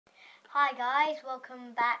Hi guys,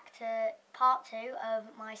 welcome back to part 2 of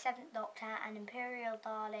my 7th Doctor and Imperial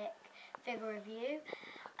Dalek figure review.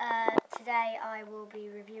 Today I will be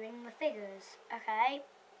reviewing the figures, okay?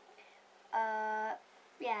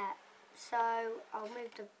 Yeah, so I'll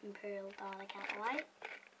move the Imperial Dalek out of the way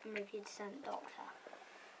and review the 7th Doctor.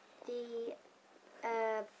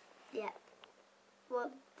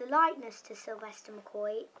 The likeness to Sylvester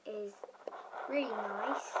McCoy is really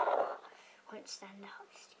nice. Won't stand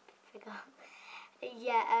up, stupid figure.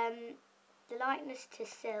 The likeness to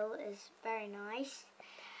Syl is very nice.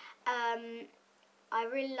 I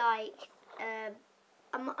really like. I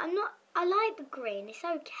like the green. It's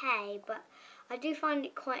okay, but I do find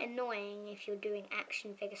it quite annoying if you're doing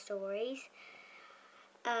action figure stories.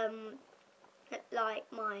 Like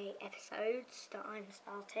my episodes that I'm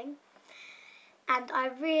starting. And I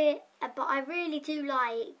really do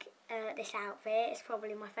like this outfit. It's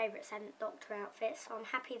probably my favourite 7th Doctor outfit, so I'm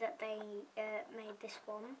happy that they made this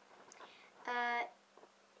one.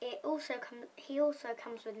 He also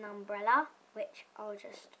comes with an umbrella, which I'll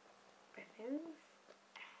just remove.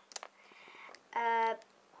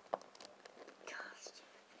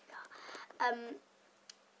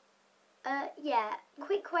 Yeah,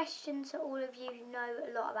 quick question to all of you who know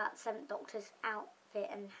a lot about 7th Doctor's outfit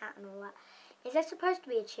and hat and all that. Is there supposed to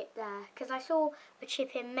be a chip there? Because I saw a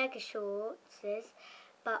chip in Mega Shorts,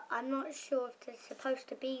 but I'm not sure if there's supposed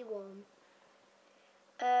to be one.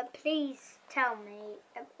 Please tell me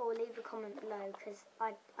or leave a comment below, because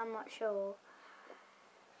I'm not sure.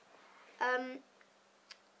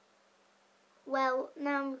 Well,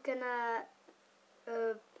 now I'm gonna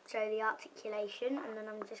show the articulation, and then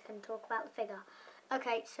I'm just going to talk about the figure.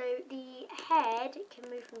 Okay, so the head can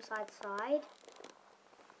move from side to side,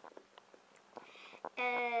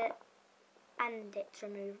 and it's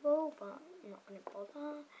removable, but I'm not going to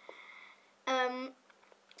bother.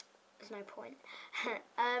 There's no point.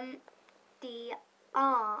 The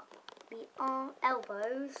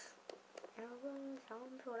elbows,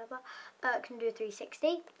 arms, whatever, can do a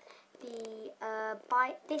 360.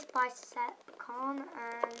 This bicep can't,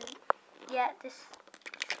 and this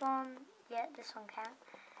one can.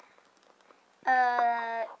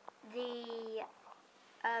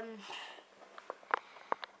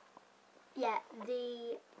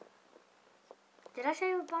 Did I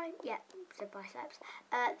say said biceps.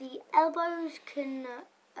 The elbows can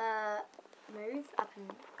move up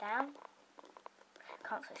and down.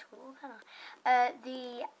 Can't say swivel, can I?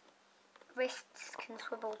 The wrists can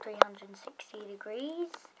swivel 360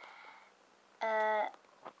 degrees.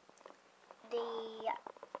 The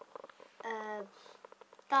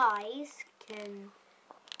thighs can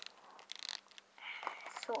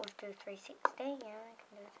sort of do 360. Yeah, I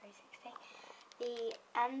can do a 360.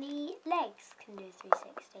 And the legs can do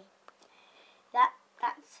 360.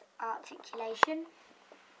 That's articulation.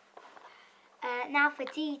 Now for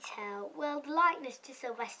detail. Well, the likeness to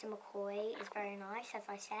Sylvester McCoy is very nice, as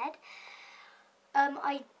I said.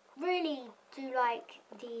 I really do like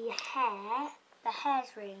the hair. The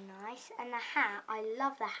hair's really nice, and the hat. I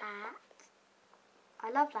love the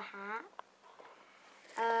hat.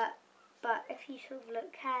 But if you sort of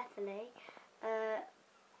look carefully,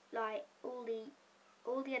 like all the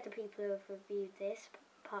other people who have reviewed this,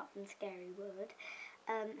 apart from Scary Wood,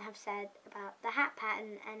 have said about the hat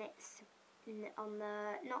pattern, and it's on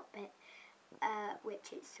the knot bit,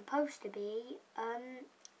 which it's supposed to be.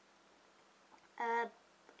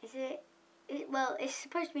 Well, it's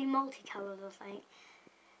supposed to be multicoloured, I think,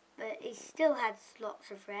 but it still has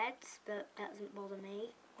lots of reds, but that doesn't bother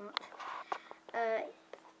me much.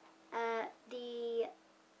 The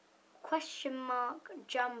question mark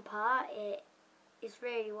jumper, it is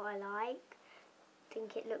really what I like. I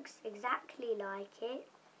think it looks exactly like it,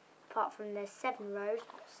 apart from there's 7 rows,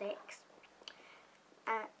 not 6.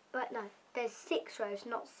 But no, there's 6 rows,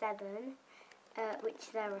 not 7,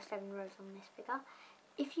 which there are 7 rows on this figure.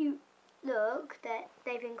 If you look, that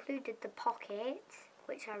they've included the pocket,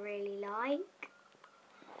 which I really like,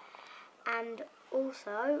 and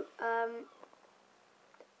also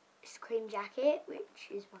cream jacket, which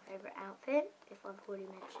is my favourite outfit, if I've already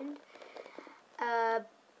mentioned.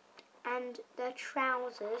 And the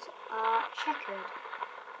trousers are checkered.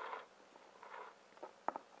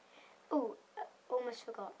 Oh, almost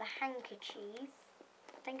forgot the handkerchief.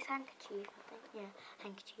 I think it's handkerchief.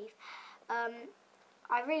 Handkerchief.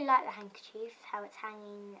 I really like the handkerchief, how it's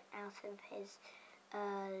hanging out of his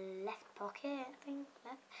left pocket, I think.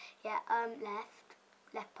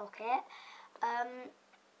 Left pocket.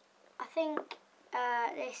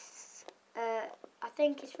 I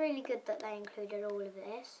think it's really good that they included all of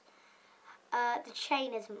this. The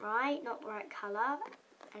chain isn't right, not the right colour.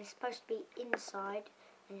 and it's supposed to be inside,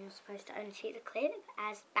 and you're supposed to only see the clip,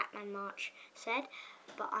 as Batman March said,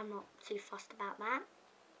 but I'm not too fussed about that.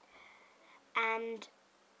 And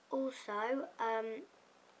also,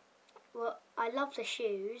 well, I love the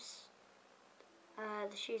shoes.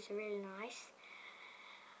 The shoes are really nice.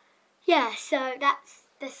 Yeah, so that's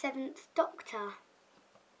the 7th Doctor.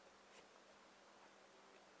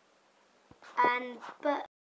 But